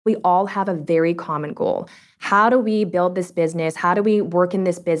we all have a very common goal. How do we build this business? How do we work in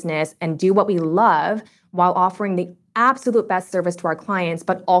this business and do what we love while offering the absolute best service to our clients,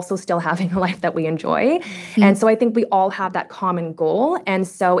 but also still having a life that we enjoy? And so I think we all have that common goal. And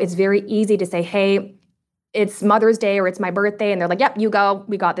so it's very easy to say, hey, it's Mother's Day or it's my birthday. And they're like, yep, you go,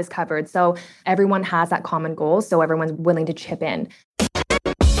 we got this covered. So everyone has that common goal. So everyone's willing to chip in.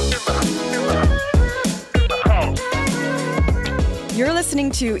 You're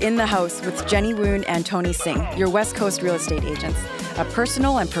listening to In the House with Jenny Woon and Tony Singh, your West Coast real estate agents, a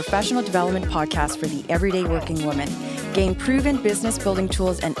personal and professional development podcast for the everyday working woman. Gain proven business building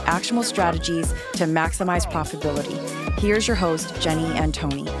tools and actionable strategies to maximize profitability. Here's your host, Jenny and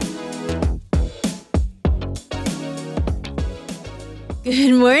Tony.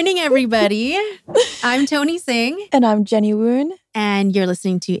 Good morning, everybody. I'm Tony Singh. And I'm Jenny Woon. And you're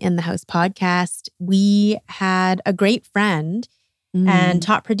listening to In the House podcast. We had a great friend and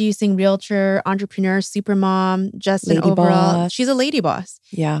top producing realtor, entrepreneur, supermom, just lady an overall. boss. She's a lady boss.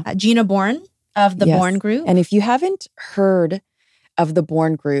 Yeah. Gina Bourne of the Bourne Group. And if you haven't heard of the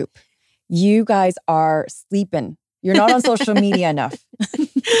Bourne Group, you guys are sleeping. You're not on social media enough.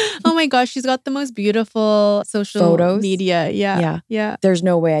 Oh my gosh, she's got the most beautiful social photos. Media. Yeah. There's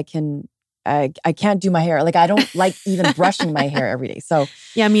no way I can't do my hair. Like, I don't like even brushing my hair every day. So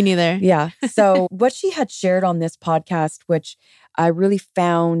Yeah, me neither. yeah. So what she had shared on this podcast, which I really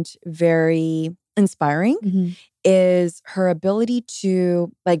found very inspiring, is her ability to,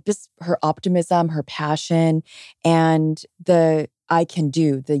 like, just her optimism, her passion, and the I can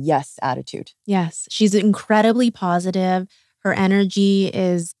do, the yes attitude. Yes, she's incredibly positive. Her energy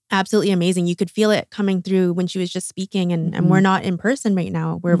is absolutely amazing. You could feel it coming through when she was just speaking, and we're not in person right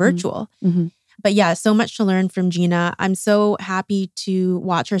now. We're virtual. But yeah, so much to learn from Gina. I'm so happy to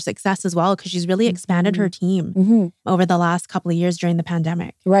watch her success as well, because she's really expanded her team over the last couple of years during the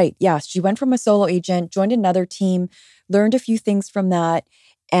pandemic. Right. Yeah. She went from a solo agent, joined another team, learned a few things from that.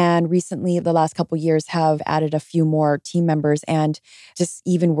 And recently, the last couple of years, have added a few more team members, and just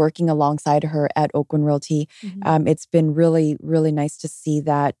even working alongside her at Oakwyn Realty. It's been really, really nice to see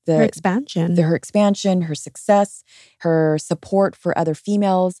that Her expansion, her success, her support for other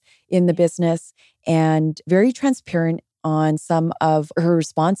females in the business, and very transparent on some of her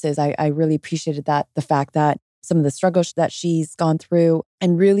responses. I really appreciated that, the fact that some of the struggles that she's gone through,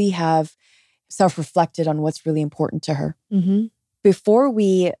 and really have self-reflected on what's really important to her. Before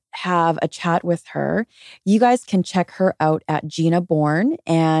we have a chat with her, you guys can check her out at Gina Bourne,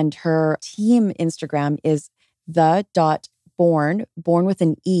 and her team Instagram is the.bourne, born with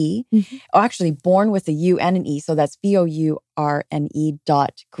an E. Actually, born with a U and an E. So that's BOURNE.group.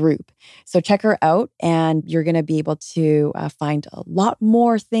 So check her out, and you're going to be able to find a lot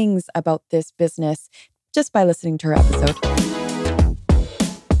more things about this business just by listening to her episode.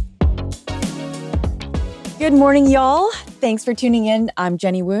 Good morning, y'all. Thanks for tuning in. I'm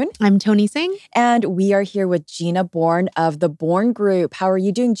Jenny Woon. I'm Tony Singh. And we are here with Gina Bourne of the Bourne Group. How are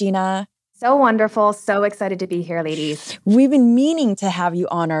you doing, Gina? So wonderful. So excited to be here, ladies. We've been meaning to have you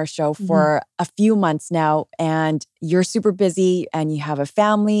on our show for a few months now, and you're super busy and you have a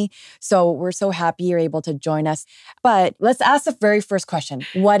family. So we're so happy you're able to join us. But let's ask the very first question.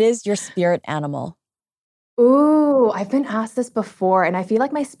 What is your spirit animal? Ooh, I've been asked this before, and I feel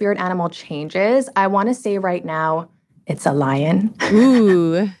like my spirit animal changes. I want to say right now, it's a lion.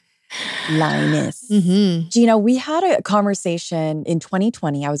 Ooh. Lioness. Gina, we had a conversation in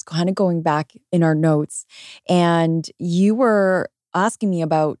 2020. I was kind of going back in our notes, and you were asking me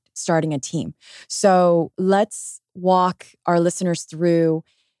about starting a team. So let's walk our listeners through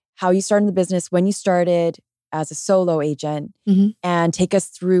how you started the business, when you started as a solo agent, and take us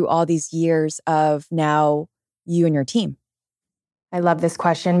through all these years of now you and your team. I love this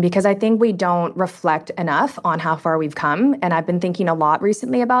question because I think we don't reflect enough on how far we've come. And I've been thinking a lot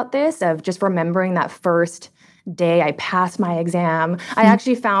recently about this, of just remembering that first day I passed my exam. I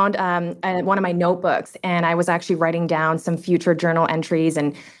actually found one of my notebooks, and I was actually writing down some future journal entries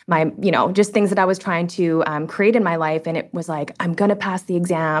and my, just things that I was trying to create in my life. And it was like, I'm going to pass the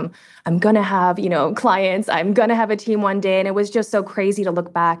exam. I'm going to have, clients. I'm going to have a team one day. And it was just so crazy to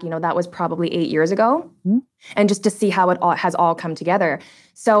look back. That was probably 8 years ago. And just to see how it all has all come together.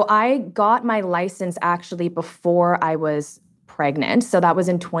 So I got my license actually before I was pregnant. So that was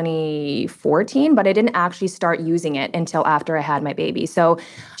in 2014, but I didn't actually start using it until after I had my baby. So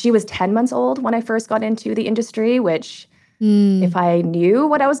she was 10 months old when I first got into the industry, which if I knew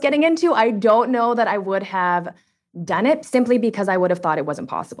what I was getting into, I don't know that I would have done it simply because I would have thought it wasn't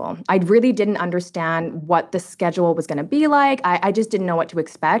possible. I really didn't understand what the schedule was going to be like. I just didn't know what to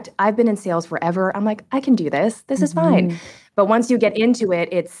expect. I've been in sales forever. I'm like, I can do this. This is fine. But once you get into it,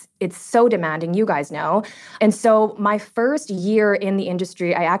 it's so demanding, you guys know. And so my first year in the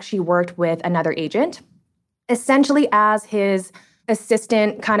industry, I actually worked with another agent, essentially as his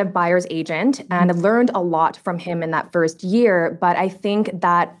assistant kind of buyer's agent, and I learned a lot from him in that first year. But I think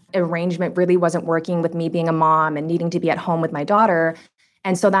that arrangement really wasn't working with me being a mom and needing to be at home with my daughter.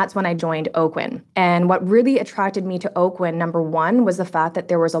 And so that's when I joined Oakwyn. And what really attracted me to Oakwyn, number one, was the fact that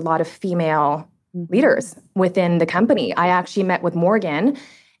there was a lot of female leaders within the company. I actually met with Morgan,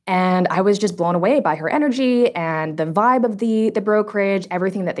 and I was just blown away by her energy and the vibe of the brokerage,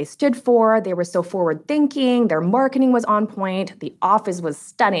 everything that they stood for. They were so forward thinking. Their marketing was on point. The office was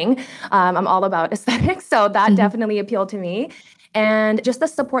stunning. I'm all about aesthetics, so that definitely appealed to me. And just the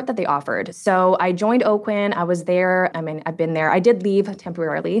support that they offered. So I joined Oakwyn. I was there. I mean, I've been there. I did leave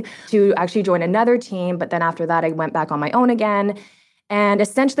temporarily to actually join another team. But then after that, I went back on my own again. And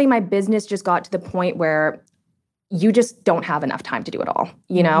essentially, my business just got to the point where you just don't have enough time to do it all.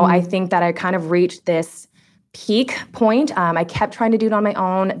 You know, I think that I kind of reached this peak point. I kept trying to do it on my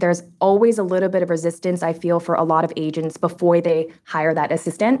own. There's always a little bit of resistance, I feel, for a lot of agents before they hire that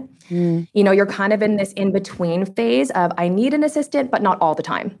assistant. You know, you're kind of in this in-between phase of, I need an assistant, but not all the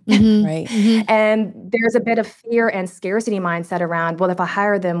time. Right. And there's a bit of fear and scarcity mindset around, well, if I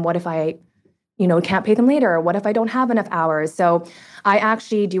hire them, what if I can't pay them later? What if I don't have enough hours? So I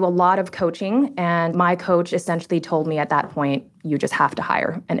actually do a lot of coaching, and my coach essentially told me at that point, you just have to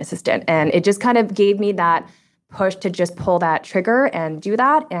hire an assistant. And it just kind of gave me that push to just pull that trigger and do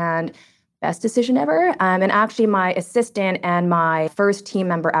that. And best decision ever. And actually my assistant and my first team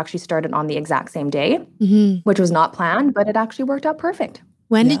member actually started on the exact same day, which was not planned, but it actually worked out perfect.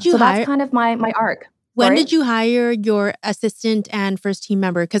 When did you so hire? That's kind of my arc. When did you hire your assistant and first team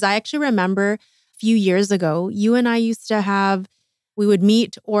member? Because I actually remember a few years ago, you and I used to we would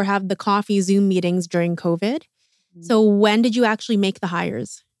meet or have the coffee Zoom meetings during COVID. So when did you actually make the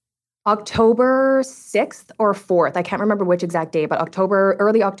hires? October 6th or 4th. I can't remember which exact day, but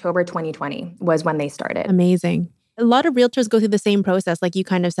early October 2020 was when they started. Amazing. A lot of realtors go through the same process. Like you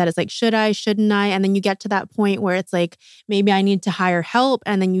kind of said, it's like, should I, shouldn't I? And then you get to that point where it's like, maybe I need to hire help.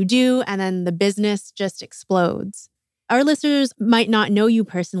 And then you do. And then the business just explodes. Our listeners might not know you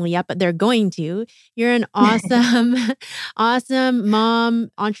personally yet, but they're going to. You're an awesome, awesome mom,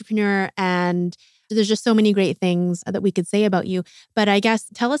 entrepreneur, and there's just so many great things that we could say about you. But I guess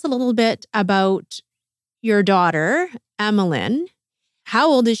tell us a little bit about your daughter, Emmeline. How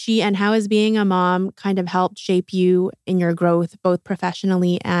old is she, and how has being a mom kind of helped shape you in your growth, both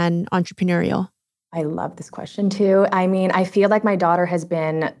professionally and entrepreneurial? I love this question too. I mean, I feel like my daughter has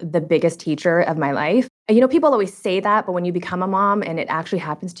been the biggest teacher of my life. You know, people always say that, but when you become a mom and it actually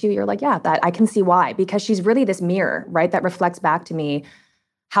happens to you, you're like, yeah, that I can see why, because she's really this mirror, right? That reflects back to me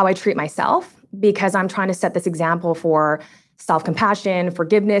how I treat myself, because I'm trying to set this example for self-compassion,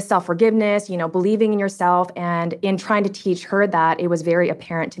 forgiveness, self-forgiveness, believing in yourself. And in trying to teach her that, it was very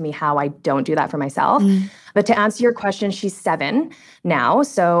apparent to me how I don't do that for myself. But to answer your question, she's 7 now.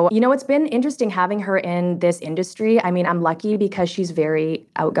 So, it's been interesting having her in this industry. I mean, I'm lucky because she's very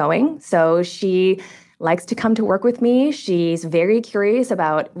outgoing. So she likes to come to work with me. She's very curious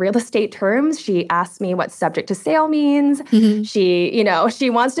about real estate terms. She asks me what subject to sale means. She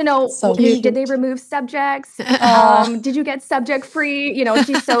wants to know, did they remove subjects? Did you get subject free?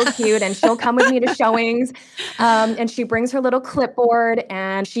 She's so cute, and she'll come with me to showings. And she brings her little clipboard,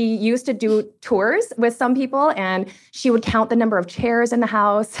 and she used to do tours with some people, and she would count the number of chairs in the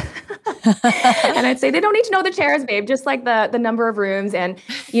house. And I'd say, they don't need to know the chairs, babe, just like the number of rooms. And,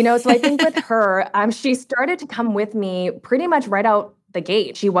 so I think with her, she started to come with me pretty much right out the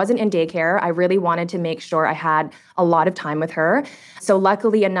gate. She wasn't in daycare. I really wanted to make sure I had a lot of time with her. So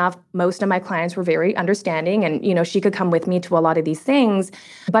luckily enough, most of my clients were very understanding, and, she could come with me to a lot of these things.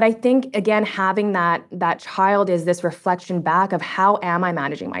 But I think, again, having that child is this reflection back of, how am I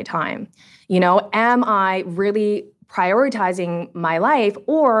managing my time? Am I really prioritizing my life,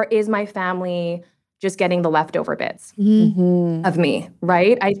 or is my family just getting the leftover bits of me,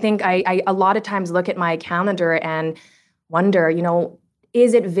 right? I think I a lot of times look at my calendar and wonder,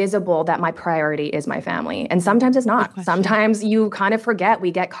 is it visible that my priority is my family? And sometimes it's not. Sometimes you kind of forget.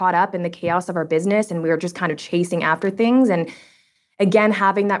 We get caught up in the chaos of our business, and we're just kind of chasing after things. And again,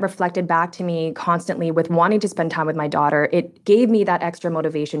 having that reflected back to me constantly with wanting to spend time with my daughter, it gave me that extra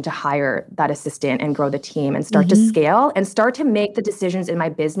motivation to hire that assistant and grow the team and start to scale and start to make the decisions in my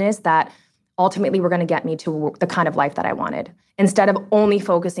business that ultimately were going to get me to the kind of life that I wanted, instead of only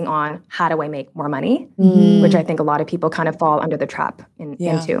focusing on how do I make more money, which I think a lot of people kind of fall under the trap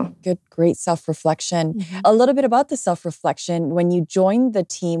into. Good, great self-reflection. A little bit about the self-reflection. When you joined the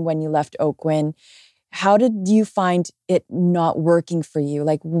team, when you left Oakwyn, how did you find it not working for you?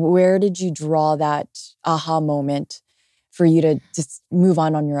 Like, where did you draw that aha moment for you to just move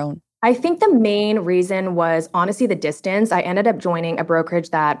on your own? I think the main reason was honestly the distance. I ended up joining a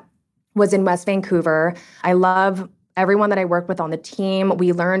brokerage that was in West Vancouver. I love everyone that I worked with on the team.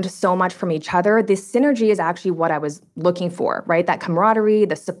 We learned so much from each other. This synergy is actually what I was looking for, right? That camaraderie,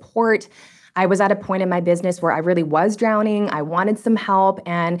 the support. I was at a point in my business where I really was drowning. I wanted some help,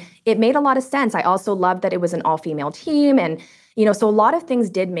 and it made a lot of sense. I also loved that it was an all-female team, and so a lot of things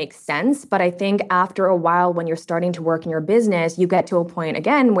did make sense. But I think after a while, when you're starting to work in your business, you get to a point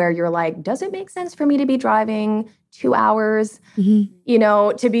again where you're like, does it make sense for me to be driving 2 hours,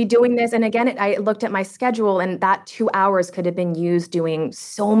 to be doing this? And again, I looked at my schedule, and that 2 hours could have been used doing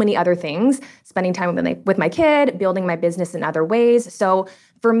so many other things, spending time with my kid, building my business in other ways. So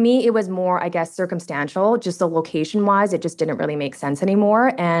for me, it was more, I guess, circumstantial, just the location-wise. It just didn't really make sense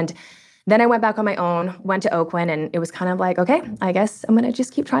anymore. And then I went back on my own, went to Oakwyn, and it was kind of like, okay, I guess I'm going to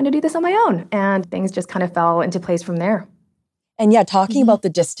just keep trying to do this on my own. And things just kind of fell into place from there. And talking about the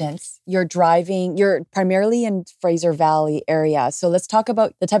distance, you're primarily in Fraser Valley area. So let's talk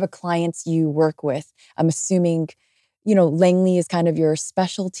about the type of clients you work with. I'm assuming, Langley is kind of your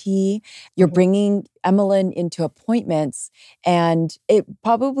specialty. You're bringing Emmeline into appointments. And it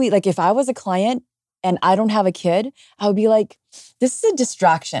probably, like, if I was a client and I don't have a kid, I would be like, this is a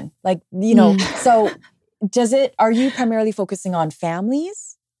distraction. Like, so are you primarily focusing on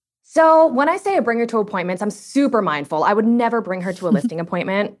families? So when I say I bring her to appointments, I'm super mindful. I would never bring her to a listing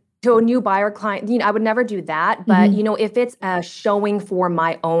appointment. To a new buyer client, I would never do that. But, if it's a showing for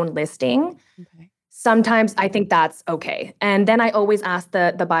my own listing, sometimes I think that's okay. And then I always ask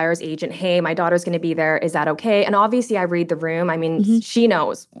the buyer's agent, hey, my daughter's going to be there. Is that okay? And obviously I read the room. I mean, she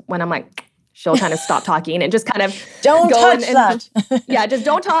knows when I'm like, she'll kind of stop talking and just kind of don't touch that. Yeah, just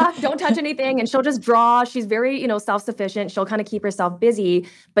don't talk, don't touch anything. And she'll just draw. She's very, self-sufficient. She'll kind of keep herself busy,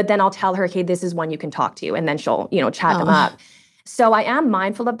 but then I'll tell her, hey, this is one you can talk to. And then she'll, chat them up. So I am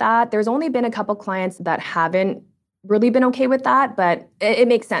mindful of that. There's only been a couple clients that haven't really been okay with that, but it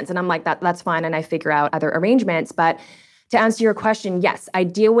makes sense. And I'm like, that's fine. And I figure out other arrangements. But to answer your question, yes, I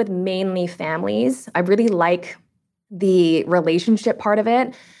deal with mainly families. I really like the relationship part of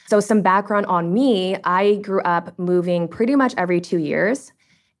it. So some background on me, I grew up moving pretty much every 2 years.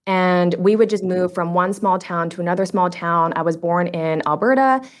 And we would just move from one small town to another small town. I was born in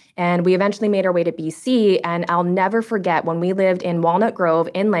Alberta, and we eventually made our way to BC. And I'll never forget when we lived in Walnut Grove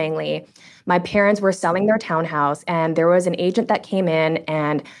in Langley, my parents were selling their townhouse, and there was an agent that came in,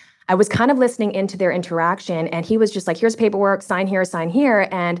 and I was kind of listening into their interaction. And he was just like, here's paperwork, sign here, sign here.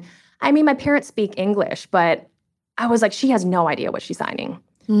 And I mean, my parents speak English, but I was like, she has no idea what she's signing.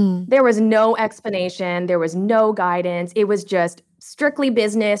 There was no explanation. There was no guidance. It was just strictly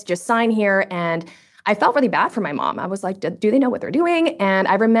business, just sign here. And I felt really bad for my mom. I was like, do they know what they're doing? And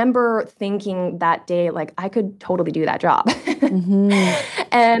I remember thinking that day, like, I could totally do that job.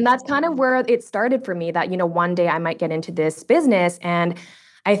 And that's kind of where it started for me that, one day I might get into this business. And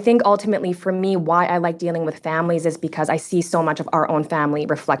I think ultimately for me, why I like dealing with families is because I see so much of our own family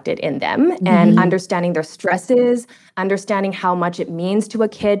reflected in them and understanding their stresses, understanding how much it means to a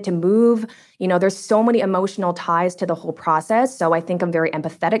kid to move. There's so many emotional ties to the whole process. So I think I'm very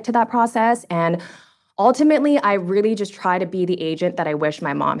empathetic to that process. And ultimately, I really just try to be the agent that I wish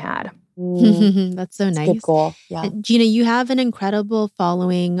my mom had. That's so nice. Good goal. Yeah. Gina, you have an incredible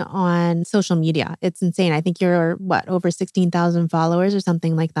following on social media. It's insane. I think you're over 16,000 followers or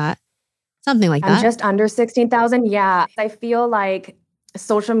something like that. Something like that. I'm just under 16,000. Yeah. I feel like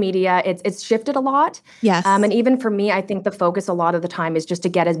social media, it's shifted a lot. Yes. And even for me, I think the focus a lot of the time is just to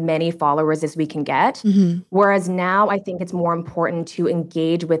get as many followers as we can get. Whereas now I think it's more important to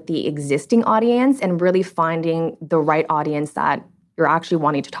engage with the existing audience and really finding the right audience that you're actually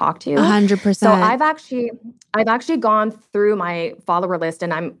wanting to talk to. 100%. So I've actually gone through my follower list,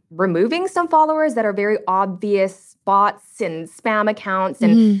 and I'm removing some followers that are very obvious bots and spam accounts,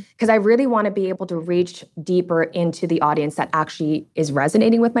 and because I really want to be able to reach deeper into the audience that actually is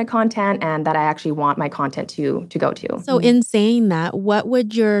resonating with my content and that I actually want my content to go to. So in saying that, what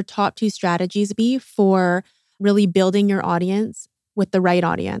would your top 2 strategies be for really building your audience with the right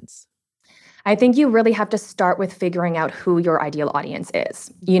audience? I think you really have to start with figuring out who your ideal audience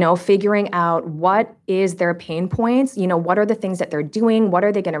is. Figuring out what is their pain points, what are the things that they're doing, what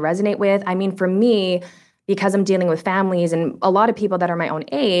are they going to resonate with? I mean, for me, because I'm dealing with families and a lot of people that are my own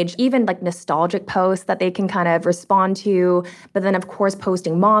age, even like nostalgic posts that they can kind of respond to. But then, of course,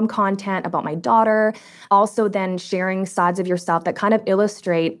 posting mom content about my daughter. Also, then sharing sides of yourself that kind of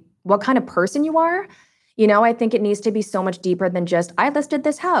illustrate what kind of person you are. I think it needs to be so much deeper than just, I listed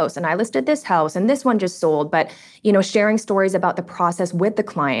this house and I listed this house and this one just sold. But, sharing stories about the process with the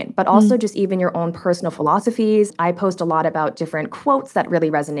client, but also just even your own personal philosophies. I post a lot about different quotes that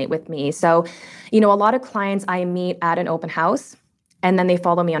really resonate with me. So, a lot of clients I meet at an open house and then they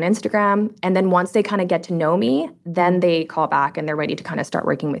follow me on Instagram. And then once they kind of get to know me, then they call back and they're ready to kind of start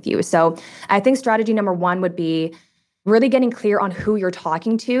working with you. So I think strategy number one would be really getting clear on who you're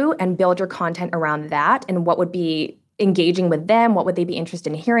talking to and build your content around that and what would be engaging with them, what would they be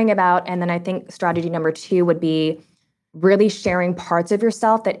interested in hearing about. And then I think strategy number two would be really sharing parts of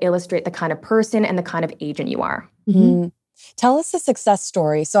yourself that illustrate the kind of person and the kind of agent you are. Mm-hmm. Tell us a success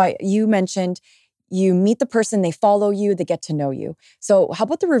story. So you mentioned you meet the person, they follow you, they get to know you. So how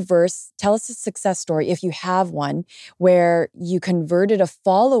about the reverse? Tell us a success story, if you have one, where you converted a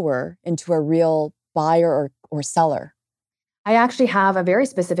follower into a real buyer or seller. I actually have a very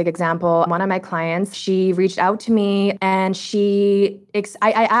specific example. One of my clients, she reached out to me and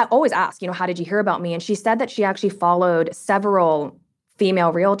I always ask, how did you hear about me? And she said that she actually followed several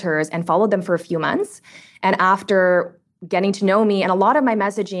female realtors and followed them for a few months. And after getting to know me, and a lot of my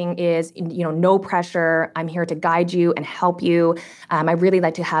messaging is, no pressure. I'm here to guide you and help you. I really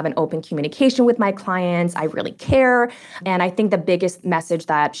like to have an open communication with my clients. I really care. And I think the biggest message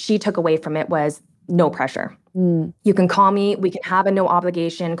that she took away from it was no pressure. You can call me. We can have a no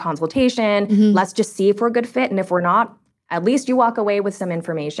obligation consultation. Let's just see if we're a good fit. And if we're not, at least you walk away with some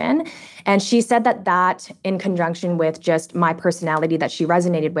information. And she said that in conjunction with just my personality that she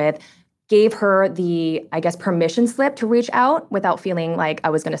resonated with, gave her the, permission slip to reach out without feeling like I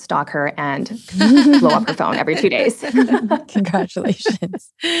was going to stalk her and blow up her phone every 2 days.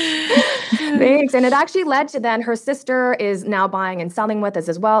 Congratulations. Thanks. And it actually led to then her sister is now buying and selling with us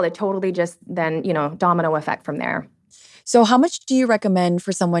as well. It totally just then, domino effect from there. So how much do you recommend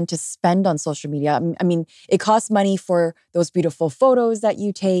for someone to spend on social media? I mean, it costs money for those beautiful photos that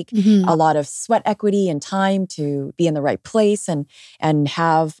you take, a lot of sweat equity and time to be in the right place and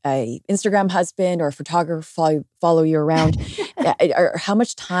have a Instagram husband or a photographer follow you around. How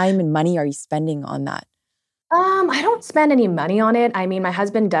much time and money are you spending on that? I don't spend any money on it. I mean, my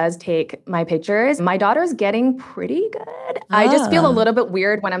husband does take my pictures. My daughter's getting pretty good. I just feel a little bit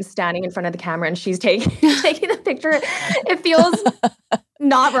weird when I'm standing in front of the camera and she's taking the picture. It feels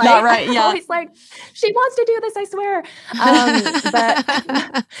not right. Not right, yeah. Always like, she wants to do this, I swear.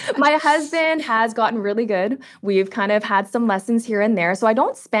 But my husband has gotten really good. We've kind of had some lessons here and there. So I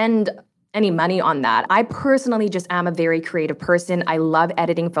don't spend any money on that. I personally just am a very creative person. I love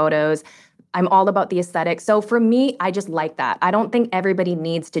editing photos. I'm all about the aesthetic. So for me, I just like that. I don't think everybody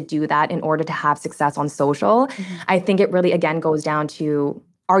needs to do that in order to have success on social. I think it really, again, goes down to,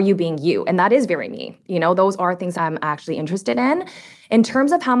 are you being you? And that is very me. Those are things I'm actually interested in. In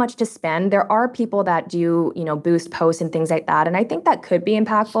terms of how much to spend, there are people that do, boost posts and things like that. And I think that could be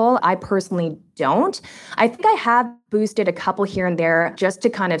impactful. I personally don't. I think I have boosted a couple here and there just to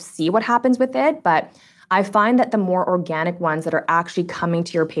kind of see what happens with it. But I find that the more organic ones that are actually coming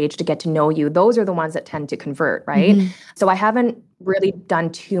to your page to get to know you, those are the ones that tend to convert, right? So I haven't really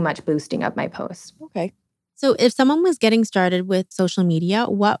done too much boosting of my posts. Okay. So if someone was getting started with social media,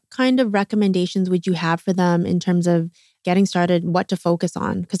 what kind of recommendations would you have for them in terms of getting started, what to focus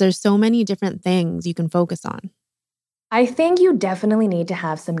on? Because there's so many different things you can focus on. I think you definitely need to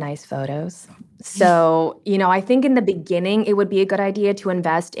have some nice photos. So, I think in the beginning, it would be a good idea to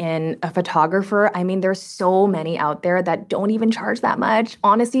invest in a photographer. I mean, there's so many out there that don't even charge that much.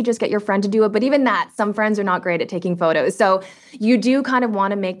 Honestly, just get your friend to do it. But even that, some friends are not great at taking photos. So you do kind of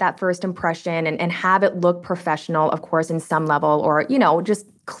want to make that first impression and have it look professional, of course, in some level, or, just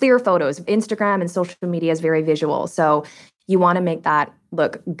clear photos. Instagram and social media is very visual. So you want to make that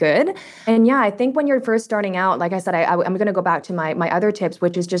look good. And yeah, I think when you're first starting out, like I said, I'm going to go back to my other tips,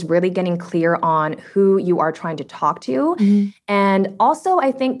 which is just really getting clear on who you are trying to talk to. And also,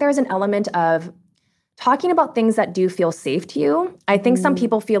 I think there's an element of talking about things that do feel safe to you. I think some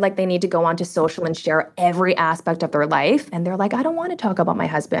people feel like they need to go onto social and share every aspect of their life. And they're like, I don't want to talk about my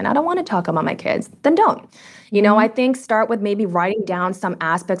husband. I don't want to talk about my kids. Then don't. I think start with maybe writing down some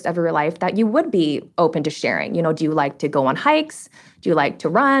aspects of your life that you would be open to sharing. Do you like to go on hikes? Do you like to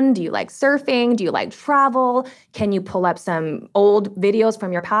run? Do you like surfing? Do you like travel? Can you pull up some old videos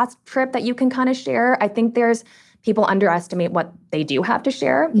from your past trip that you can kind of share? I think there's people underestimate what they do have to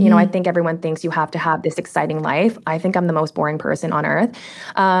share. You know, I think everyone thinks you have to have this exciting life. I think I'm the most boring person on earth.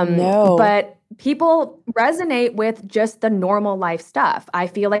 No. But people resonate with just the normal life stuff. I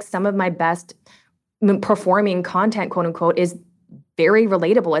feel like some of my best performing content, quote unquote, is very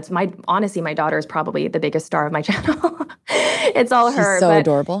relatable. It's honestly, my daughter is probably the biggest star of my channel. It's all her. She's so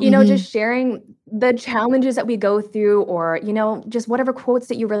adorable. You know, just sharing the challenges that we go through, or, you know, just whatever quotes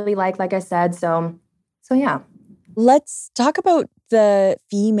that you really like I said. So yeah. Let's talk about the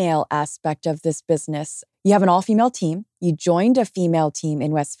female aspect of this business. You have an all-female team. You joined a female team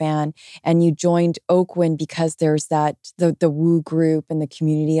in West Van, and you joined Oakwyn because there's the Woo group and the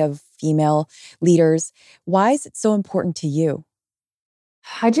community of female leaders. Why is it so important to you?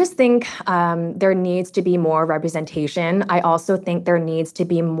 I just think there needs to be more representation. I also think there needs to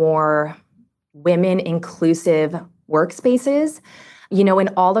be more women-inclusive workspaces. You know, in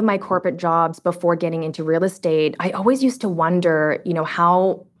all of my corporate jobs before getting into real estate, I always used to wonder, you know,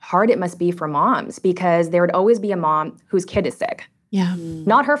 how hard it must be for moms, because there would always be a mom whose kid is sick. Yeah.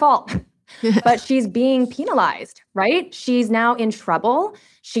 Not her fault, but she's being penalized, right? She's now in trouble.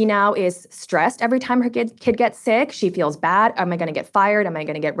 She now is stressed every time her kid gets sick. She feels bad. Am I going to get fired? Am I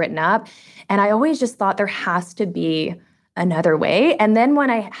going to get written up? And I always just thought there has to be another way. And then when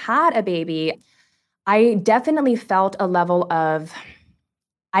I had a baby, I definitely felt a level of,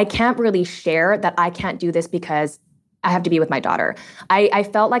 I can't really share that I can't do this because I have to be with my daughter. I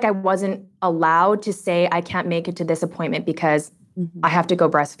felt like I wasn't allowed to say I can't make it to this appointment because I have to go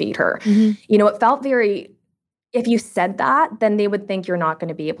breastfeed her. You know, it felt very, if you said that, then they would think you're not going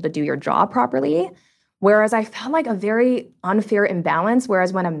to be able to do your job properly. Whereas I felt like a very unfair imbalance.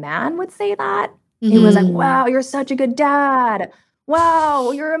 Whereas when a man would say that, it was like, wow, you're such a good dad.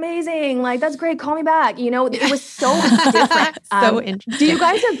 Wow, you're amazing. Like, that's great. Call me back. You know, it was so different. So interesting. Do you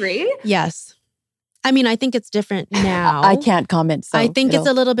guys agree? Yes. I mean, I think it's different now. I can't comment. So I think it's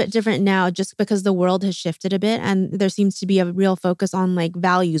a little bit different now just because the world has shifted a bit and there seems to be a real focus on like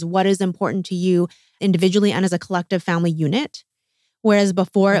values. What is important to you individually and as a collective family unit? Whereas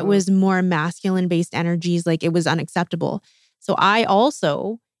before it was more masculine-based energies, like it was unacceptable. So I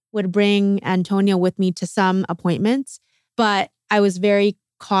also would bring Antonia with me to some appointments, but I was very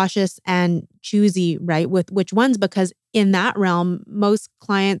cautious and choosy, right, with which ones, because in that realm, most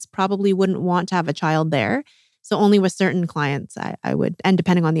clients probably wouldn't want to have a child there. So only with certain clients I would, and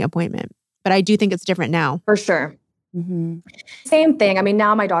depending on the appointment. But I do think it's different now. For sure. Same thing. I mean,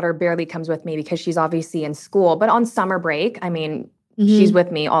 now my daughter barely comes with me because she's obviously in school, but on summer break, I mean, she's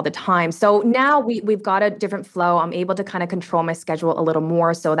with me all the time. So now we've got a different flow. I'm able to kind of control my schedule a little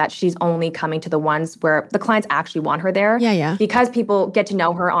more so that she's only coming to the ones where the clients actually want her there. Yeah. Because people get to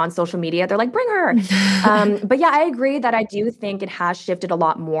know her on social media. They're like, bring her. But yeah, I agree that I do think it has shifted a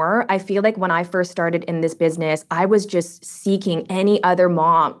lot more. I feel like when I first started in this business, I was just seeking any other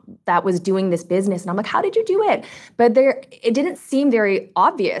mom that was doing this business. And I'm like, how did you do it? But it didn't seem very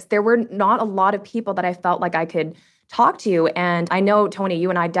obvious. There were not a lot of people that I felt like I could talk to. And I know, Tony, you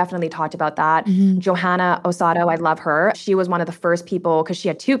and I definitely talked about that. Johanna Osato, I love her. She was one of the first people because she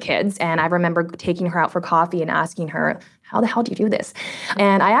had 2 kids. And I remember taking her out for coffee and asking her, how the hell do you do this?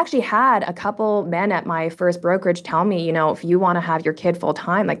 And I actually had a couple men at my first brokerage tell me, you know, if you want to have your kid full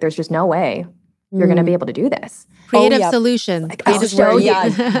time, like there's just no way you're going to be able to do this. Creative solutions. Like, I'll show you.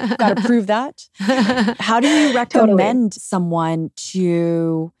 You've got to prove that. How do you recommend someone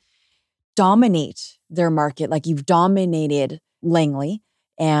to dominate their market? Like you've dominated Langley,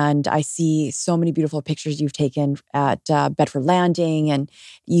 and I see so many beautiful pictures you've taken at Bedford Landing, and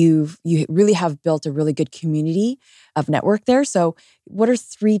you really have built a really good community of network there. So what are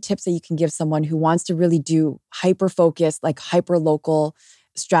 3 tips that you can give someone who wants to really do hyper-focused, like hyper-local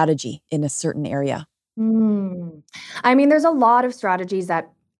strategy in a certain area? I mean, there's a lot of strategies that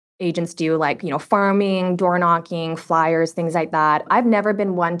agents do, like, you know, farming, door knocking, flyers, things like that. I've never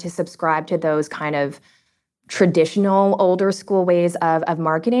been one to subscribe to those kind of traditional older school ways of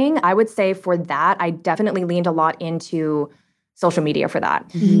marketing. I would say for that, I definitely leaned a lot into social media for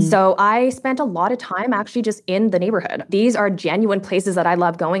that. So I spent a lot of time actually just in the neighborhood. These are genuine places that I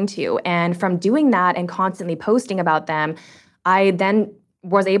love going to. And from doing that and constantly posting about them, I then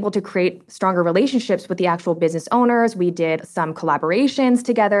was able to create stronger relationships with the actual business owners. We did some collaborations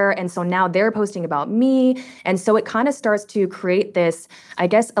together. And so now they're posting about me. And so it kind of starts to create this, I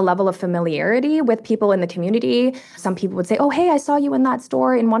guess, a level of familiarity with people in the community. Some people would say, oh, hey, I saw you in that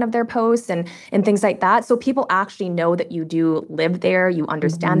store in one of their posts and things like that. So people actually know that you do live there. You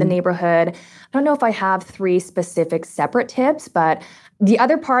understand the neighborhood. I don't know if I have 3 specific separate tips, but the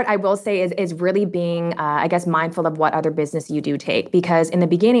other part I will say is really being, I guess, mindful of what other business you do take. Because in the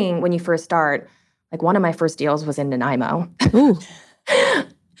beginning, when you first start, Like one of my first deals was in Nanaimo. Ooh.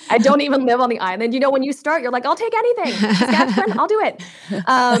 I don't even live on the island. You know, when you start, you're like, I'll take anything. Saskatchewan, I'll do it.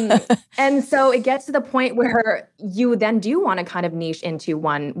 And so it gets to the point where you then do want to kind of niche into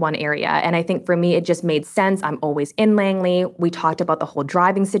one area. And I think for me, it just made sense. I'm always in Langley. We talked about the whole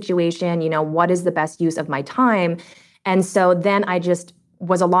driving situation. You know, what is the best use of my time? And so then I just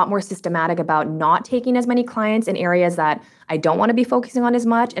was a lot more systematic about not taking as many clients in areas that I don't want to be focusing on as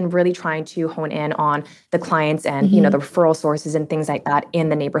much, and really trying to hone in on the clients and, you know, the referral sources and things like that in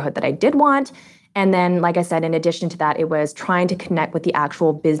the neighborhood that I did want. And then, like I said, in addition to that, it was trying to connect with the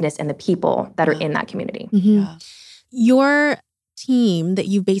actual business and the people that are in that community. Yeah. Your team that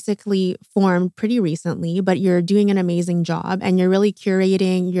you basically formed pretty recently, but you're doing an amazing job and you're really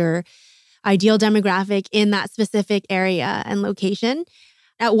curating your ideal demographic in that specific area and location.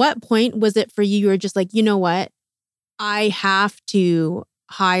 At what point was it for you, you were just like, you know what? I have to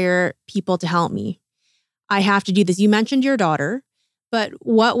hire people to help me. I have to do this. You mentioned your daughter, but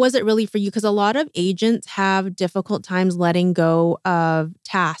what was it really for you? Because a lot of agents have difficult times letting go of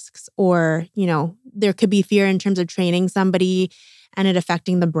tasks, or, you know, there could be fear in terms of training somebody and it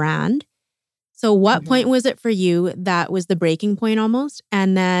affecting the brand. So what point was it for you that was the breaking point almost?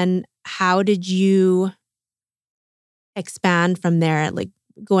 And then how did you expand from there, like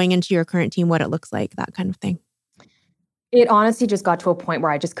going into your current team, what it looks like, that kind of thing? It honestly just got to a point where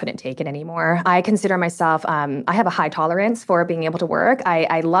I just couldn't take it anymore. I consider myself, I have a high tolerance for being able to work.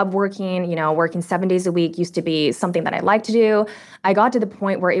 I love working, you know, working 7 days a week used to be something that I like to do. I got to the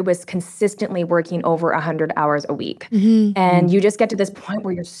point where it was consistently working over 100 hours a week. And you just get to this point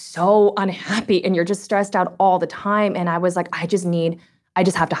where you're so unhappy and you're just stressed out all the time. And I was like, I just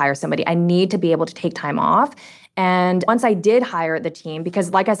have to hire somebody. I need to be able to take time off. And once I did hire the team,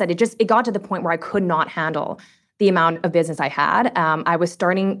 because like I said, it got to the point where I could not handle the amount of business I had. I was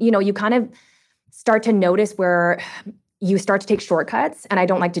starting, you know, you kind of start to notice where you start to take shortcuts, and I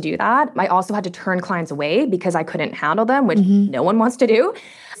don't like to do that. I also had to turn clients away because I couldn't handle them, which no one wants to do.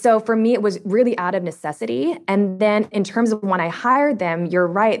 So for me, it was really out of necessity. And then in terms of when I hired them, you're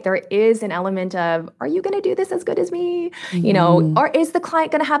right, there is an element of, are you going to do this as good as me? You know, or is the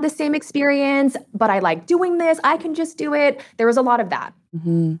client going to have the same experience, but I like doing this, I can just do it. There was a lot of that.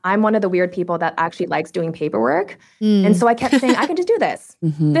 I'm one of the weird people that actually likes doing paperwork. And so I kept saying, I can just do this.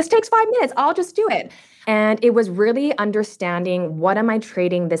 This takes 5 minutes. I'll just do it. And it was really understanding, what am I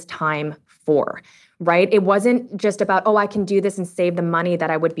trading this time for, right? It wasn't just about, oh, I can do this and save the money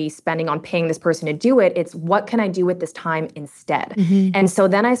that I would be spending on paying this person to do it. It's what can I do with this time instead? And so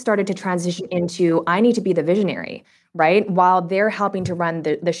then I started to transition into, I need to be the visionary, right? While they're helping to run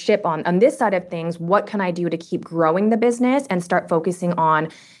the ship on this side of things, what can I do to keep growing the business and start focusing on,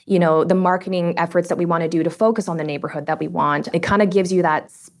 you know, the marketing efforts that we want to do to focus on the neighborhood that we want? It kind of gives you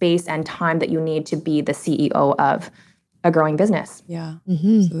that space and time that you need to be the CEO of a growing business. Yeah,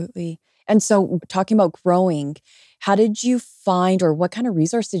 absolutely. And so talking about growing, how did you find, or what kind of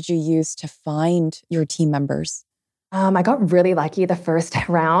resource did you use to find your team members? I got really lucky the first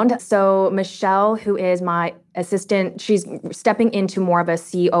round. So Michelle, who is my assistant, she's stepping into more of a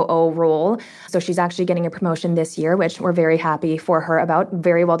COO role. So she's actually getting a promotion this year, which we're very happy for her about,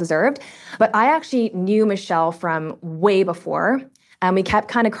 very well deserved. But I actually knew Michelle from way before. And we kept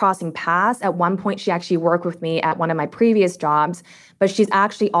kind of crossing paths. At one point, she actually worked with me at one of my previous jobs, but she's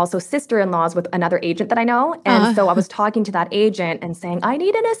actually also sister-in-laws with another agent that I know. And so I was talking to that agent and saying, I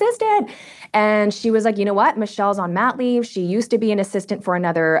need an assistant. And she was like, you know what? Michelle's on mat leave. She used to be an assistant for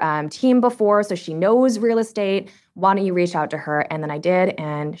another team before, so she knows real estate. Why don't you reach out to her? And then I did.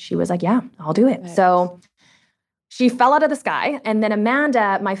 And she was like, yeah, I'll do it. Right. So she fell out of the sky. And then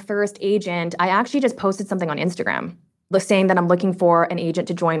Amanda, my first agent, I actually just posted something on Instagram saying that I'm looking for an agent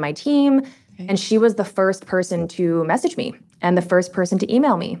to join my team. Okay. And she was the first person to message me and the first person to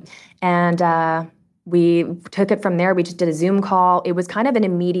email me. And we took it from there. We just did a Zoom call. It was kind of an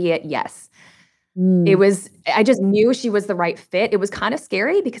immediate yes. I just knew she was the right fit. It was kind of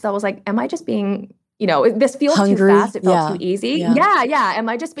scary because I was like, am I just being, you know, this feels hungry? Too fast. It felt too easy. Yeah. Am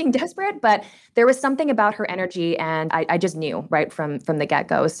I just being desperate? But there was something about her energy, and I just knew right from the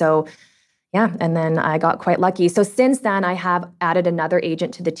get-go. So yeah, and then I got quite lucky. So since then, I have added another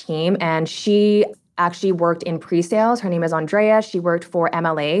agent to the team, and she actually worked in pre-sales. Her name is Andrea. She worked for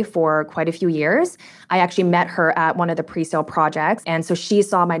MLA for quite a few years. I actually met her at one of the pre-sale projects, and so she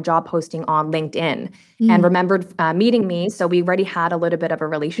saw my job posting on LinkedIn and remembered meeting me. So we already had a little bit of a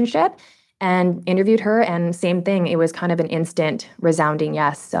relationship, and interviewed her, and same thing. It was kind of an instant, resounding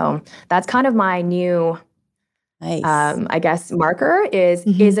yes. So that's kind of my new... Nice. I guess marker is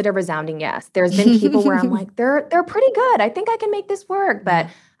it a resounding yes? There's been people where I'm like, they're pretty good. I think I can make this work. But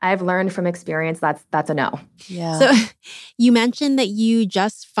I've learned from experience that's a no. Yeah. So you mentioned that you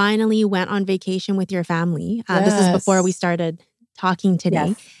just finally went on vacation with your family. This is before we started talking today.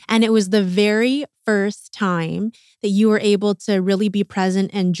 Yes. And it was the very first time that you were able to really be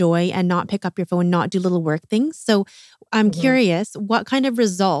present, enjoy, and not pick up your phone, not do little work things. So I'm curious, what kind of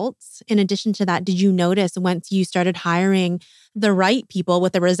results, in addition to that, did you notice once you started hiring the right people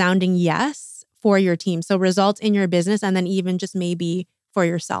with a resounding yes for your team? So results in your business and then even just maybe for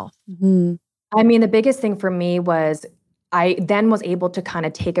yourself. Mm-hmm. I mean, the biggest thing for me was I then was able to kind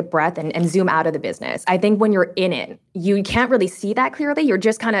of take a breath and zoom out of the business. I think when you're in it, you can't really see that clearly. You're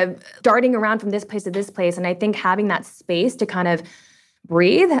just kind of darting around from this place to this place. And I think having that space to kind of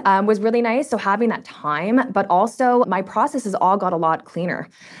breathe was really nice. So having that time, but also my processes all got a lot cleaner.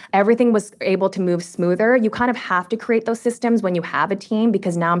 Everything was able to move smoother. You kind of have to create those systems when you have a team,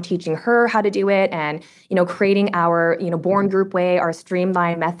 because now I'm teaching her how to do it and, creating our, Born Group Way, our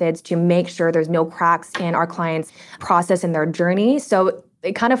streamlined methods to make sure there's no cracks in our clients' process and their journey. So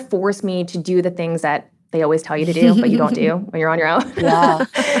it kind of forced me to do the things that they always tell you to do, but you don't do when you're on your own. Yeah.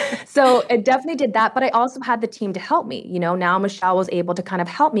 So it definitely did that. But I also had the team to help me. Now Michelle was able to kind of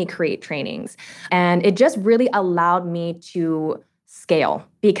help me create trainings. And it just really allowed me to scale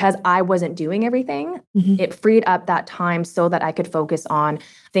because I wasn't doing everything. Mm-hmm. It freed up that time so that I could focus on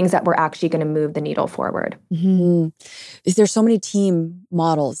things that were actually going to move the needle forward. Mm-hmm. There's so many team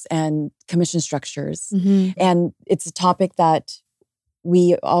models and commission structures. Mm-hmm. And it's a topic that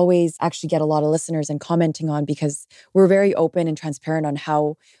we always actually get a lot of listeners and commenting on because we're very open and transparent on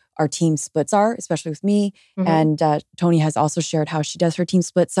how our team splits are, especially with me. Mm-hmm. And Tony has also shared how she does her team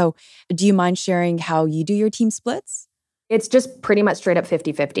split. So do you mind sharing how you do your team splits? It's just pretty much straight up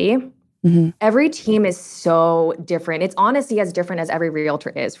 50-50. Mm-hmm. Every team is so different. It's honestly as different as every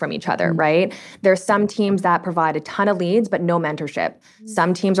realtor is from each other, right? There's some teams that provide a ton of leads, but no mentorship.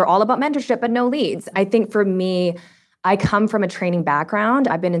 Some teams are all about mentorship, but no leads. I think for me, I come from a training background.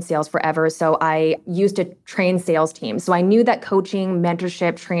 I've been in sales forever. So I used to train sales teams. So I knew that coaching,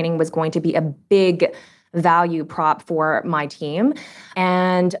 mentorship, training was going to be a big value prop for my team.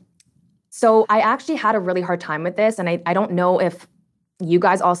 And so I actually had a really hard time with this. And I don't know if you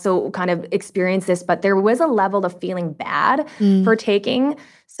guys also kind of experienced this, but there was a level of feeling bad for taking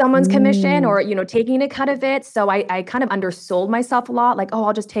someone's commission or, taking a cut of it. So I kind of undersold myself a lot. Like, oh,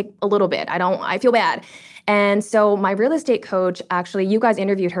 I'll just take a little bit. I feel bad. And so my real estate coach, actually, you guys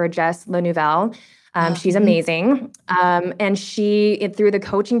interviewed her, Jess LaNouvelle. She's amazing. And she, through the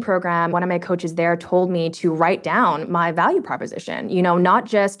coaching program, one of my coaches there told me to write down my value proposition, not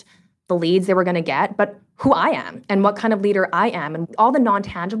just the leads they were going to get, but who I am and what kind of leader I am and all the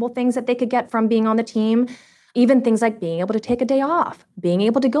non-tangible things that they could get from being on the team. Even things like being able to take a day off, being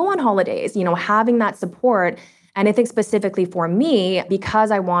able to go on holidays, having that support. And I think specifically for me,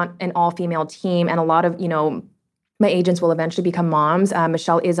 because I want an all-female team and a lot of, my agents will eventually become moms.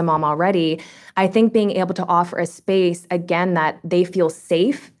 Michelle is a mom already. I think being able to offer a space, again, that they feel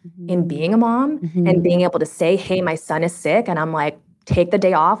safe in being a mom and being able to say, hey, my son is sick. And I'm like, take the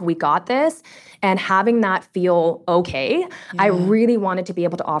day off. We got this. And having that feel okay, I really wanted to be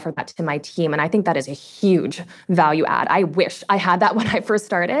able to offer that to my team. And I think that is a huge value add. I wish I had that when I first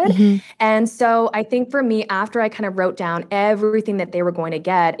started. And so I think for me, after I kind of wrote down everything that they were going to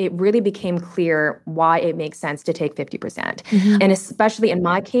get, it really became clear why it makes sense to take 50%. And especially in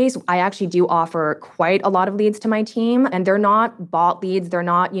my case, I actually do offer quite a lot of leads to my team. And they're not bot leads. They're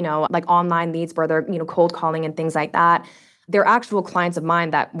not, like online leads where they're, cold calling and things like that. They're actual clients of mine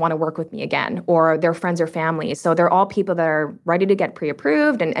that want to work with me again, or their friends or family. So they're all people that are ready to get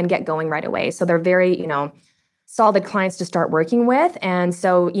pre-approved and get going right away. So they're very, solid clients to start working with. And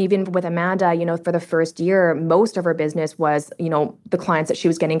so even with Amanda, for the first year, most of her business was, the clients that she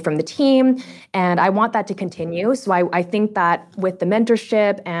was getting from the team. And I want that to continue. So I think that with the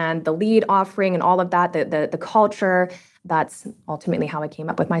mentorship and the lead offering and all of that, the culture, that's ultimately how I came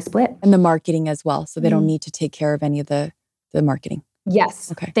up with my split. And the marketing as well. So they don't need to take care of any of the marketing.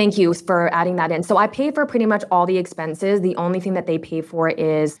 Yes. Okay. Thank you for adding that in. So I pay for pretty much all the expenses. The only thing that they pay for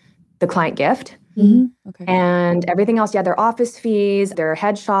is the client gift. Okay. And everything else, their office fees, their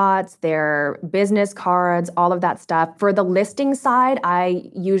headshots, their business cards, all of that stuff. For the listing side, I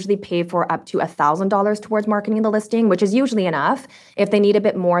usually pay for up to $1,000 towards marketing the listing, which is usually enough. If they need a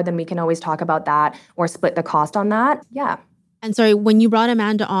bit more, then we can always talk about that or split the cost on that. Yeah. And sorry, when you brought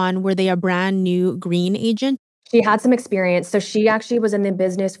Amanda on, were they a brand new green agent? She had some experience. So she actually was in the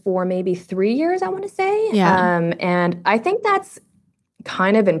business for maybe 3 years, I want to say. Yeah. And I think that's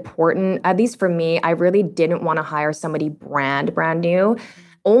kind of important, at least for me. I really didn't want to hire somebody brand new.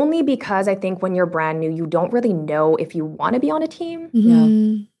 only because I think when you're brand new, you don't really know if you want to be on a team.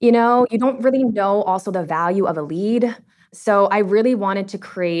 Mhm. You know, you don't really know also the value of a lead. So I really wanted to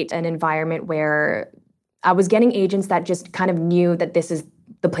create an environment where I was getting agents that just kind of knew that this is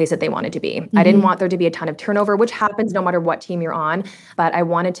the place that they wanted to be. I didn't want there to be a ton of turnover, which happens no matter what team you're on, but I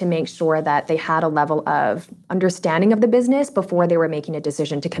wanted to make sure that they had a level of understanding of the business before they were making a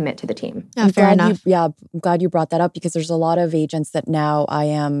decision to commit to the team. Yeah, fair enough. I'm glad you brought that up because there's a lot of agents that now I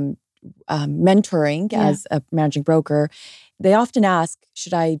am mentoring as a managing broker. They often ask,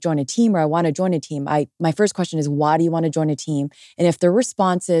 should I join a team or I want to join a team? My first question is, why do you want to join a team? And if their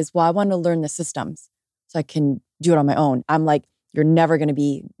response is, well, I want to learn the systems so I can do it on my own, I'm like, you're never going to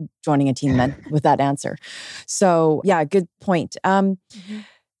be joining a team then with that answer. So yeah, good point.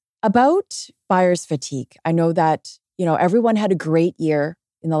 About buyer's fatigue. I know that, everyone had a great year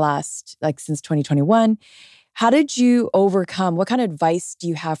in the last, since 2021. How did you overcome? What kind of advice do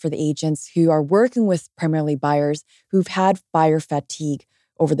you have for the agents who are working with primarily buyers who've had buyer fatigue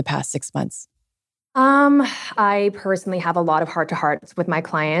over the past 6 months? I personally have a lot of heart-to-hearts with my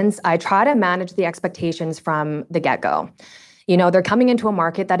clients. I try to manage the expectations from the get-go. They're coming into a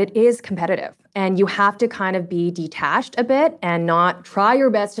market that it is competitive, and you have to kind of be detached a bit and not try your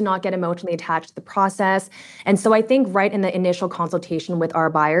best to not get emotionally attached to the process. And so I think right in the initial consultation with our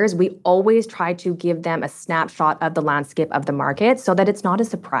buyers, we always try to give them a snapshot of the landscape of the market so that it's not a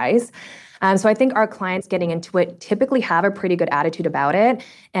surprise. So I think our clients getting into it typically have a pretty good attitude about it.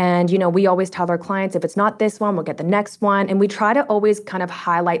 And, we always tell our clients, if it's not this one, we'll get the next one. And we try to always kind of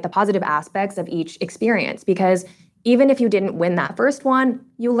highlight the positive aspects of each experience because even if you didn't win that first one,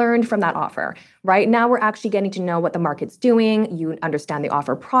 you learned from that offer. Right now, we're actually getting to know what the market's doing. You understand the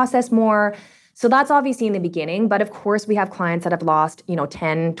offer process more. So that's obviously in the beginning. But of course, we have clients that have lost,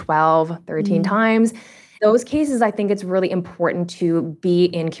 10, 12, 13 times. Those cases, I think it's really important to be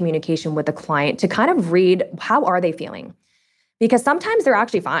in communication with the client to kind of read how are they feeling. Because sometimes they're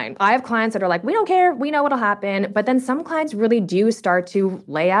actually fine. I have clients that are like, we don't care, we know what'll happen. But then some clients really do start to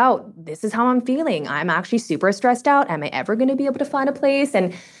lay out, this is how I'm feeling. I'm actually super stressed out. Am I ever going to be able to find a place?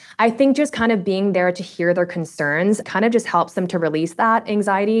 And I think just kind of being there to hear their concerns kind of just helps them to release that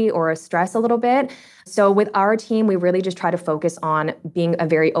anxiety or stress a little bit. So with our team, we really just try to focus on being a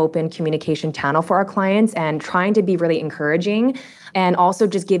very open communication channel for our clients and trying to be really encouraging and also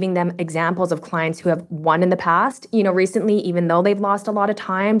just giving them examples of clients who have won in the past, recently, even though they've lost a lot of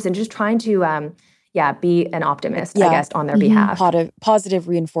times and just trying to, be an optimist, I guess, on their behalf. Positive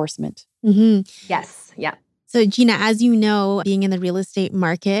reinforcement. Yes. Yeah. So Gina, as you know, being in the real estate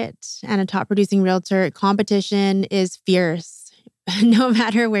market and a top producing realtor, competition is fierce, no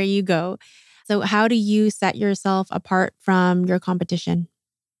matter where you go. So how do you set yourself apart from your competition?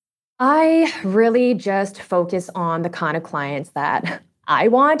 I really just focus on the kind of clients that I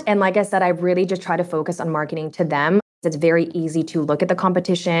want. And like I said, I really just try to focus on marketing to them. It's very easy to look at the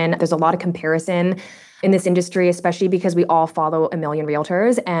competition. There's a lot of comparison in this industry, especially because we all follow a million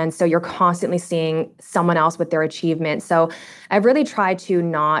realtors. And so you're constantly seeing someone else with their achievements. So I really try to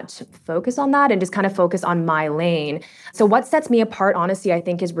not focus on that and just kind of focus on my lane. So what sets me apart, honestly, I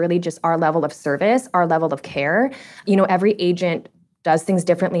think is really just our level of service, our level of care. Every agent does things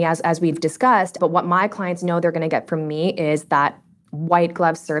differently as we've discussed. But what my clients know they're going to get from me is that white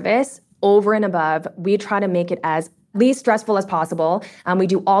glove service over and above. We try to make it as least stressful as possible. We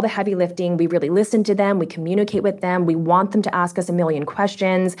do all the heavy lifting. We really listen to them. We communicate with them. We want them to ask us a million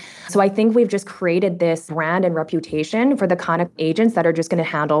questions. So I think we've just created this brand and reputation for the kind of agents that are just going to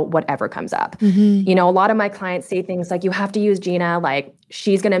handle whatever comes up. A lot of my clients say things like, you have to use Gina, like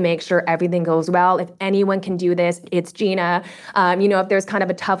she's going to make sure everything goes well. If anyone can do this, it's Gina. If there's kind of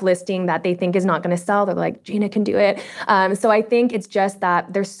a tough listing that they think is not going to sell, they're like, Gina can do it. So I think it's just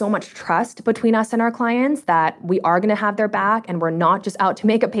that there's so much trust between us and our clients that we are going to have their back and we're not just out to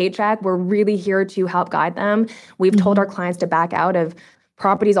make a paycheck. We're really here to help guide them. We've told our clients to back out of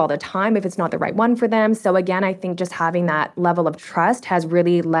properties all the time if it's not the right one for them. So again, I think just having that level of trust has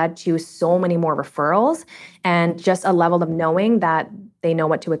really led to so many more referrals and just a level of knowing that they know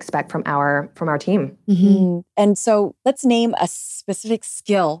what to expect from our team. And so let's name a specific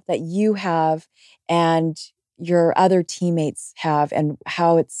skill that you have and your other teammates have and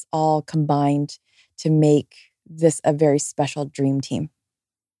how it's all combined to make this a very special dream team.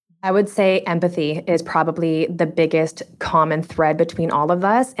 I would say empathy is probably the biggest common thread between all of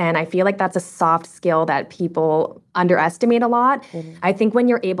us. And I feel like that's a soft skill that people underestimate a lot. I think when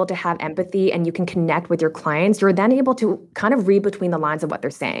you're able to have empathy and you can connect with your clients, you're then able to kind of read between the lines of what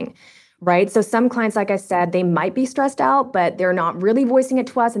they're saying, right? So some clients, like I said, they might be stressed out, but they're not really voicing it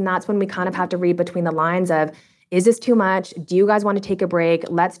to us. And that's when we kind of have to read between the lines of, Is this too much? Do you guys want to take a break?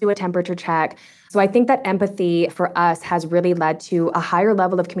 Let's do a temperature check. So I think that empathy for us has really led to a higher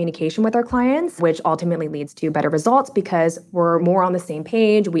level of communication with our clients, which ultimately leads to better results because we're more on the same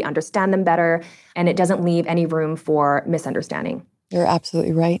page, we understand them better, and it doesn't leave any room for misunderstanding. You're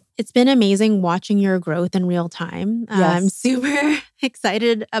absolutely right. It's been amazing watching your growth in real time. Yes. I'm super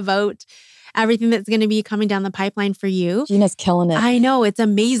excited about everything that's going to be coming down the pipeline for you. Gina's killing it. I know. It's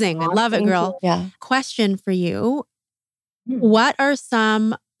amazing. I love it, girl. Yeah. Question for you. What are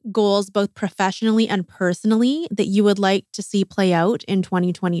some goals, both professionally and personally, that you would like to see play out in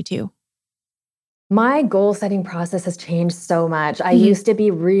 2022? My goal setting process has changed so much. I used to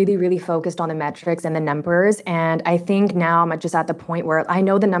be really, really focused on the metrics and the numbers. And I think now I'm just at the point where I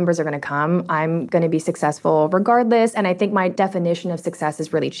know the numbers are going to come. I'm going to be successful regardless. And I think my definition of success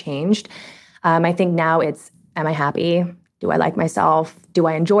has really changed. I think now it's, am I happy? Do I like myself? Do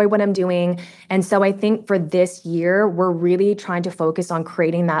I enjoy what I'm doing? And so I think for this year, we're really trying to focus on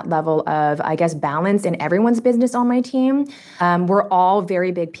creating that level of, I guess, balance in everyone's business on my team. We're all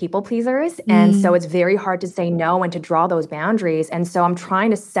very big people pleasers. And so it's very hard to say no and to draw those boundaries. And so I'm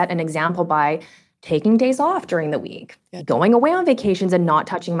trying to set an example by taking days off during the week, going away on vacations and not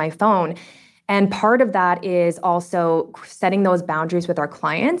touching my phone. And part of that is also setting those boundaries with our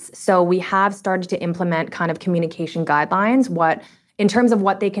clients. So we have started to implement kind of communication guidelines, in terms of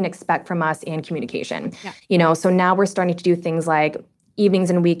what they can expect from us in communication. So now we're starting to do things like evenings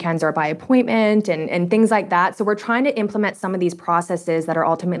and weekends are by appointment and things like that. So we're trying to implement some of these processes that are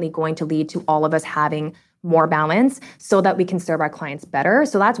ultimately going to lead to all of us having more balance so that we can serve our clients better.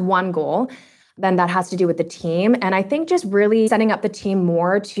 So that's one goal. Then that has to do with the team. And I think just really setting up the team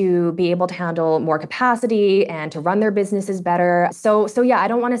more to be able to handle more capacity and to run their businesses better. So yeah, I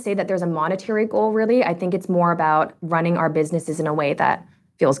don't want to say that there's a monetary goal really. I think it's more about running our businesses in a way that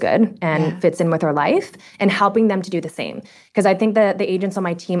feels good and fits in with our life and helping them to do the same. Because I think that the agents on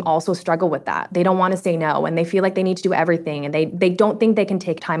my team also struggle with that. They don't want to say no and they feel like they need to do everything and they don't think they can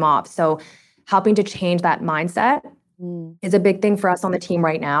take time off. So helping to change that mindset is a big thing for us on the team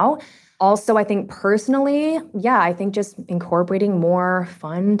right now. Also, I think personally, I think just incorporating more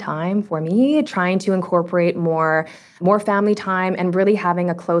fun time for me, trying to incorporate more family time and really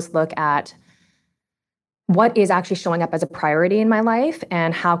having a close look at what is actually showing up as a priority in my life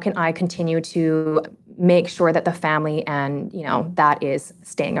and how can I continue to make sure that the family and, that is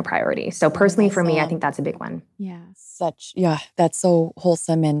staying a priority. So personally for me, I think that's a big one. That's so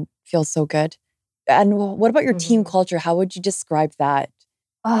wholesome and feels so good. And what about your team culture? How would you describe that?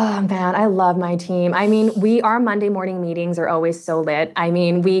 Oh man, I love my team. I mean, our Monday morning meetings are always so lit. I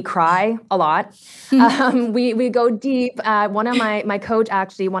mean, we cry a lot. We go deep. One of my coach,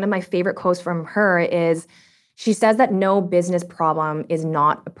 actually, one of my favorite quotes from her is, she says that no business problem is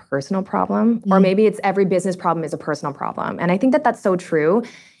not a personal problem, or maybe it's every business problem is a personal problem. And I think that that's so true.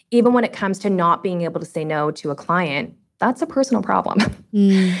 Even when it comes to not being able to say no to a client, that's a personal problem.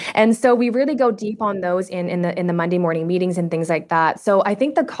 And so we really go deep on those in the Monday morning meetings and things like that. So I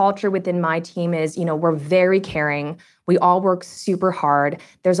think the culture within my team is, we're very caring. We all work super hard.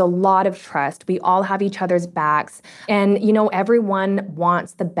 There's a lot of trust. We all have each other's backs. And, everyone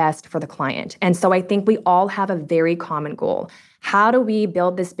wants the best for the client. And so I think we all have a very common goal. How do we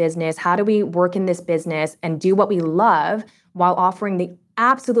build this business? How do we work in this business and do what we love while offering the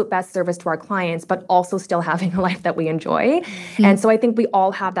absolute best service to our clients, but also still having a life that we enjoy? And so I think we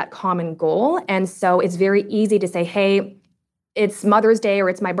all have that common goal. And so it's very easy to say, hey, it's Mother's Day or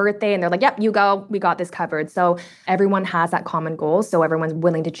it's my birthday. And they're like, yep, you go, we got this covered. So everyone has that common goal. So everyone's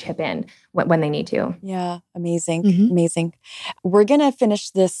willing to chip in when they need to. Yeah, amazing. Amazing. We're going to finish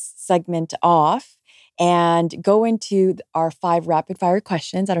this segment off and go into our 5 rapid fire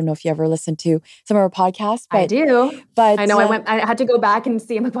questions. I don't know if you ever listened to some of our podcasts. But, I do. But I know I had to go back and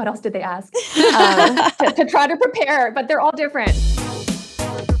see, I'm like, what else did they ask? to try to prepare, but they're all different.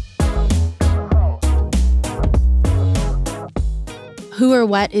 Who or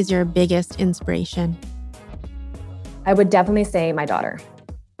what is your biggest inspiration? I would definitely say my daughter.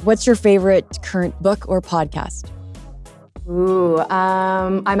 What's your favorite current book or podcast?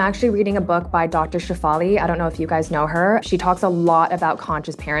 I'm actually reading a book by Dr. Shefali. I don't know if you guys know her. She talks a lot about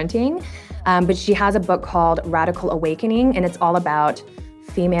conscious parenting, but she has a book called Radical Awakening, and it's all about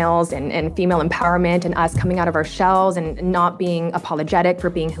females and female empowerment and us coming out of our shells and not being apologetic for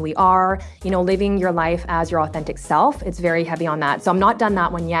being who we are, living your life as your authentic self. It's very heavy on that. So I'm not done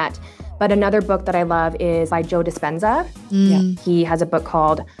that one yet. But another book that I love is by Joe Dispenza. He has a book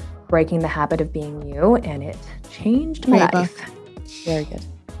called Breaking the Habit of Being You, and it changed my life. Very good.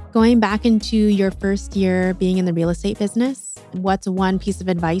 Going back into your first year being in the real estate business, what's one piece of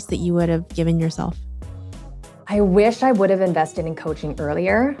advice that you would have given yourself? I wish I would have invested in coaching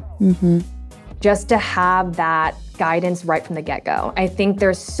earlier. Just to have that guidance right from the get-go. I think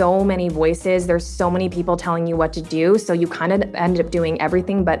there's so many voices, there's so many people telling you what to do, so you kind of end up doing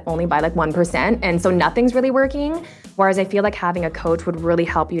everything, but only by like 1%. And so nothing's really working. Whereas I feel like having a coach would really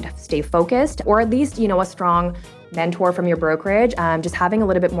help you to stay focused, or at least, a strong mentor from your brokerage, just having a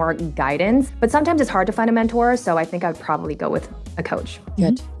little bit more guidance. But sometimes it's hard to find a mentor, so I think I would probably go with a coach.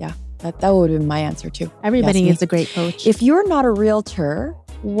 Good, yeah. That would have been my answer too. Everybody needs a great coach. If you're not a realtor,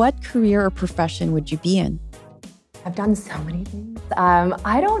 what career or profession would you be in? I've done so many things.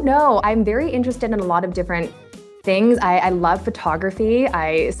 I don't know. I'm very interested in a lot of different things. I love photography.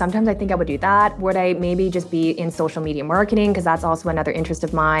 Sometimes I think I would do that. Would I maybe just be in social media marketing? Because that's also another interest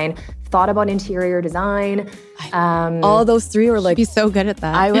of mine. Thought about interior design. All those three were like... She'd be so good at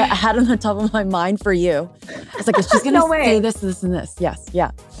that. I had it on top of my mind for you. It's like, she's going to say this, this, and this. Yes, yeah.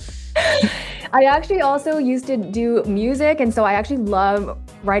 I actually also used to do music, and so I actually love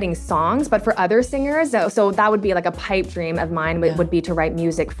writing songs, but for other singers. So that would be like a pipe dream of mine would be to write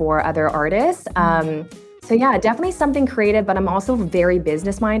music for other artists. So yeah, definitely something creative, but I'm also very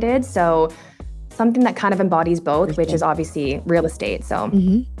business-minded. So something that kind of embodies both, which is obviously real estate. So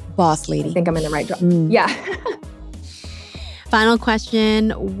boss lady. I think I'm in the right job. Yeah. Final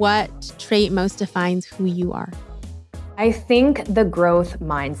question. What trait most defines who you are? I think the growth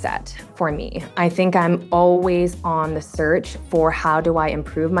mindset for me. I think I'm always on the search for how do I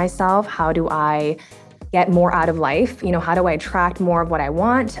improve myself? How do I get more out of life? How do I attract more of what I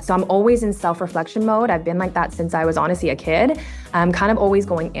want? So I'm always in self-reflection mode. I've been like that since I was honestly a kid. I'm kind of always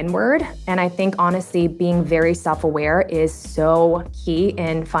going inward. And I think honestly, being very self-aware is so key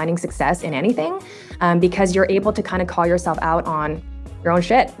in finding success in anything, because you're able to kind of call yourself out on your own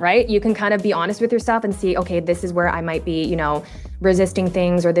shit, right? You can kind of be honest with yourself and see, okay, this is where I might be, resisting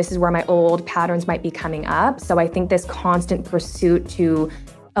things, or this is where my old patterns might be coming up. So I think this constant pursuit to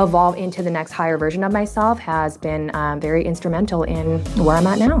evolve into the next higher version of myself has been very instrumental in where I'm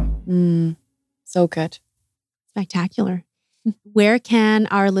at now. So good. Spectacular. Where can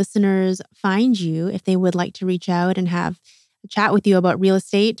our listeners find you if they would like to reach out and have a chat with you about real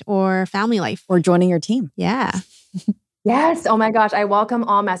estate or family life? Or joining your team. Yeah. Yes. Oh my gosh. I welcome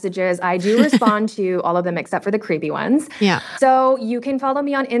all messages. I do respond to all of them except for the creepy ones. Yeah. So you can follow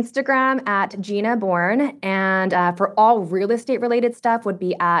me on Instagram at Gina Bourne. And for all real estate related stuff would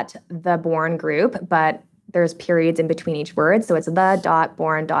be at The Bourne Group, but there's periods in between each word. So it's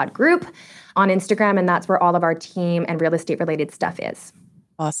the.bourne.group on Instagram. And that's where all of our team and real estate related stuff is.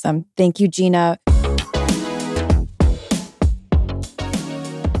 Awesome. Thank you, Gina.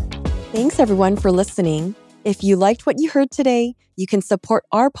 Thanks everyone for listening. If you liked what you heard today, you can support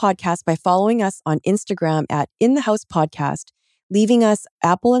our podcast by following us on Instagram at In the House Podcast, leaving us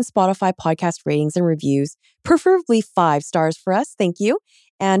Apple and Spotify podcast ratings and reviews, preferably 5 stars for us. Thank you.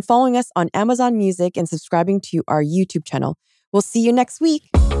 And following us on Amazon Music and subscribing to our YouTube channel. We'll see you next week.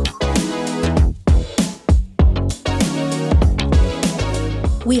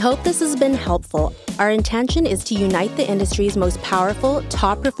 We hope this has been helpful. Our intention is to unite the industry's most powerful,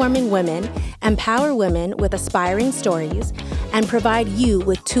 top-performing women, empower women with aspiring stories, and provide you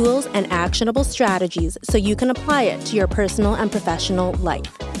with tools and actionable strategies so you can apply it to your personal and professional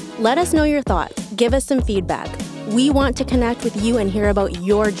life. Let us know your thoughts. Give us some feedback. We want to connect with you and hear about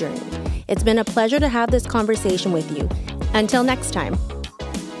your journey. It's been a pleasure to have this conversation with you. Until next time.